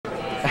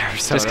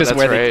Persona, just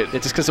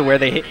because of where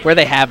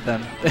they have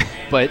them.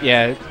 But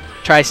yeah,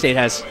 Tri-State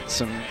has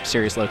some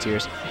serious low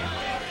tiers.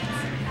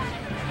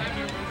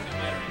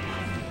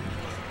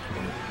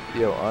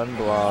 Yo,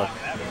 unblock.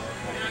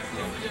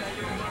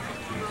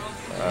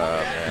 Oh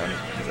man,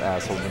 these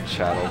assholes in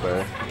chattel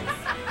there.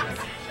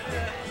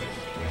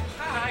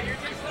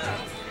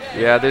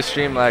 Yeah, this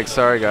stream lag.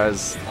 Sorry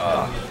guys.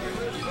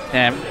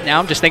 And now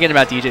I'm just thinking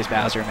about DJ's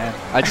Bowser, man.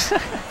 I just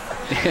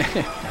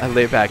I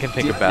lay back and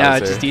think of Bowser. No,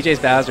 it's just DJ's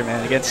Bowser,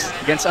 man.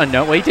 Against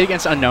Unknown. What he did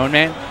against Unknown,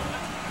 man.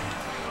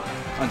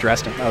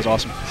 Undressed him. That was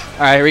awesome. All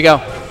right, here we go.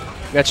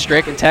 We got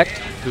Strick and Tech.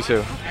 Who's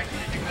who?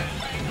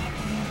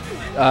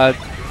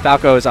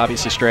 Falco is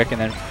obviously Strick,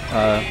 and then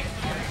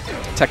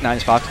Tecnine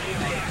is Fox.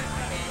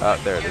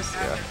 There it is.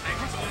 Yeah.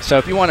 So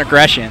if you want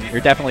aggression,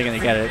 you're definitely going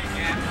to get it.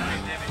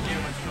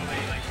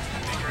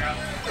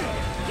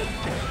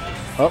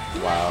 Oh,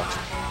 wow.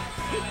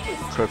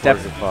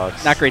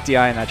 Fox. Not great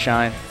DI in that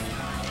shine.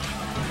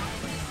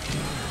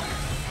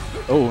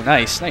 Oh,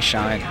 nice. Nice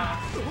shine.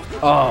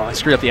 Oh, I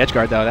screwed up the edge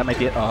guard, though. That might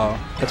be it. Oh,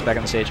 puts it back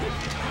on the stage.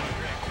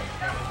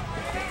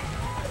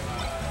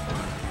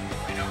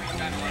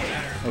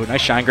 Oh,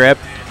 nice shine grab.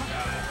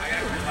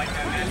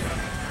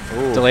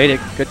 Ooh. Delayed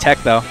it. Good tech,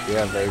 though.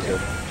 Yeah, very good.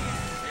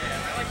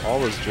 All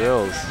those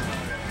drills.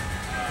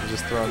 He's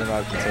just throwing them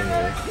out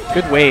continually.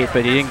 Good weight,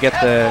 but he didn't get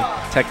the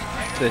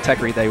tech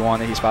read that he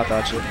wanted. He spot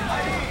dodged it.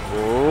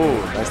 Ooh,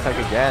 nice tech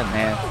again.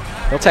 Man,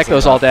 he'll tech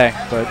those all day,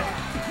 but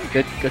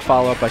good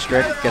follow-up by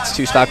Strick. Gets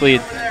 2 stock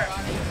lead.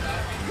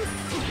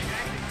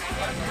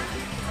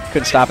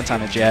 Couldn't stop in time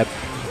to jab.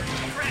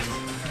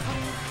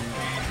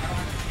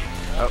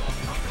 Oh,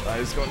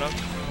 he's going up.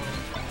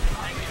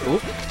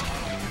 Ooh.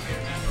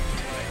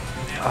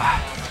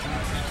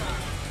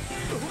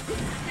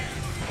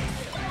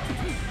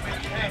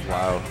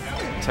 Wow,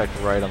 tech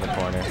right on the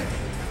corner.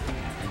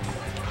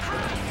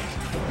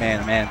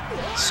 Man,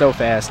 so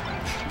fast.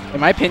 In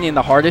my opinion,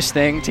 the hardest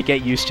thing to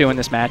get used to in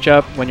this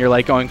matchup when you're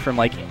like going from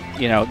like,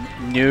 you know,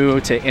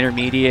 new to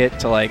intermediate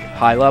to like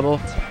high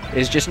level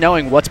is just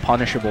knowing what's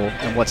punishable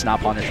and what's not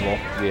punishable.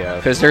 Yeah.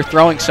 Because they're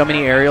throwing so many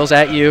aerials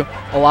at you.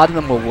 A lot of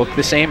them will look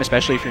the same,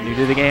 especially if you're new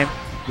to the game.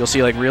 You'll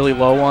see like really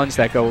low ones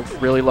that go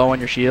really low on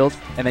your shield,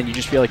 and then you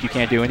just feel like you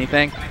can't do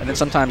anything. And then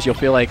sometimes you'll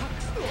feel like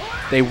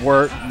they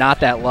were not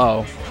that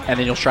low, and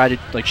then you'll try to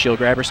like shield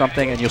grab or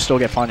something, and you'll still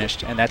get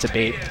punished, and that's a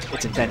bait.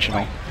 It's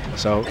intentional.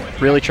 So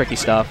really tricky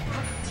stuff.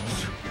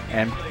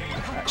 And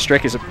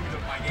Strick is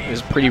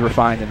pretty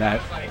refined in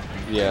that.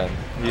 Yeah,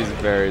 he's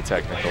very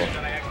technical.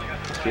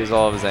 He has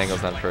all of his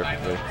angles done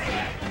perfectly.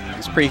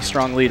 He's a pretty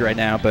strong lead right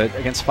now, but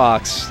against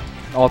Fox,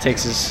 all it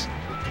takes is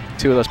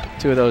two of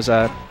those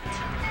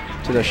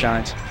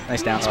shines.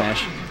 Nice down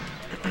smash.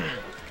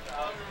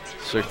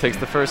 Strick takes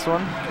the first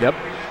one. Yep.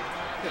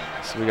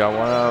 So we got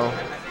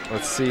 1-0.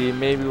 Let's see,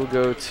 maybe we'll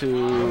go to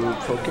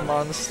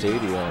Pokemon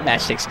Stadium.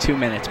 Match takes 2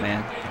 minutes,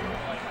 man.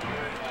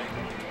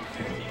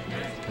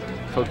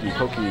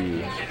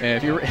 Pokey.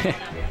 And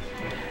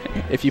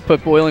if you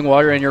put boiling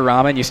water in your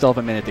ramen, you still have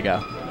a minute to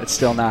go. It's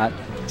still not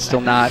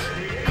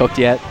cooked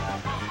yet.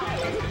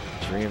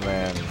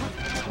 Dreamland.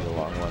 It's a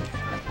long one.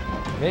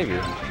 Maybe.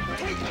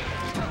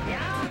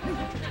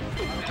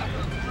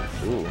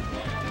 Ooh.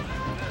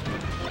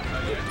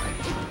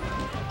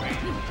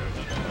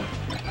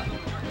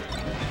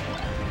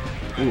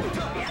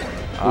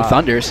 Ooh,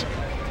 Thunders.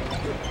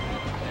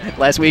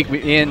 Last week,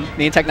 me and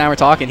Tecnine were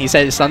talking. He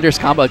said his Thunders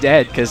combo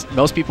dead because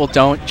most people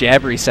don't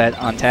jab reset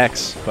on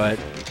techs, but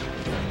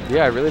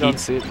yeah, I really don't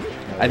see it.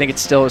 I think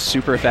it's still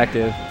super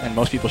effective, and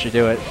most people should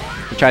do it.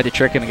 He tried to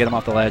trick him and get him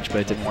off the ledge,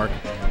 but it didn't work.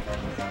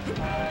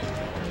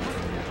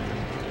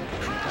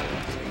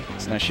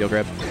 It's a nice shield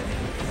grab.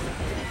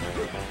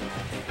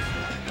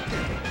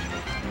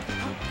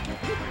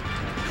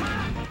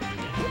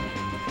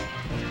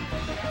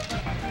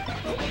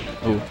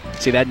 Ooh,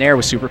 see, that nair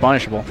was super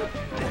punishable.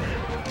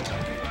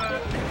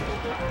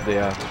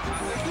 Yeah.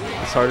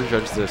 It's hard to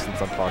judge the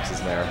distance on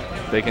Fox's nair.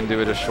 They can do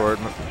it as short,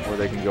 or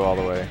they can go all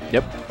the way.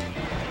 Yep.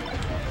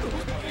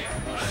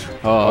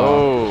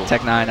 Oh,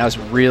 Tecnine, that was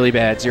really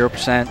bad.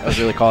 0%. That was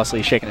really costly.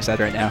 He's shaking his head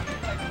right now.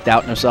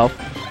 Doubting himself.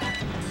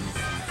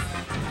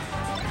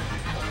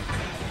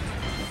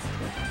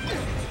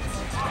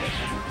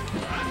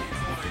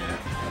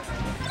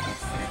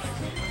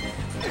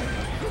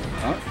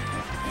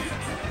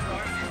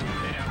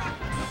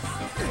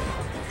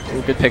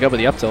 Ooh, good pickup with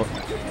the up tilt.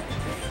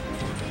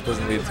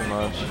 Doesn't need too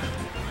much.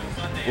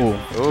 Ooh.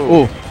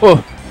 Ooh. Ooh.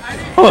 Ooh.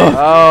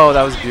 Oh,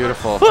 that was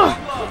beautiful.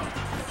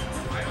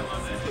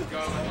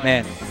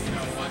 Man,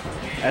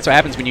 that's what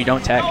happens when you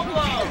don't tech.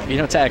 If you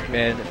don't tech,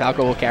 man,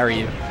 Falco will carry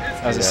you.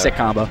 That was a sick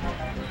combo.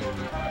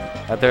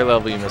 At their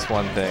level, you miss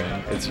one thing.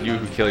 It's you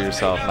who kill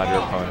yourself, not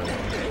your opponent.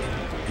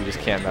 You just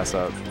can't mess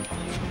up.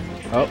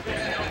 Oh,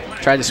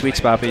 tried the sweet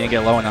spot, but he didn't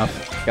get low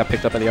enough. Got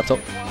picked up by the up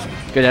tilt.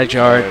 Good edge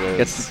guard.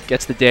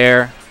 Gets the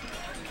dare.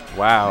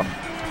 Wow.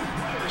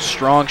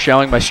 Strong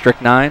showing by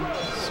StriCNYN3.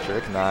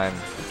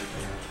 StriCNYN3.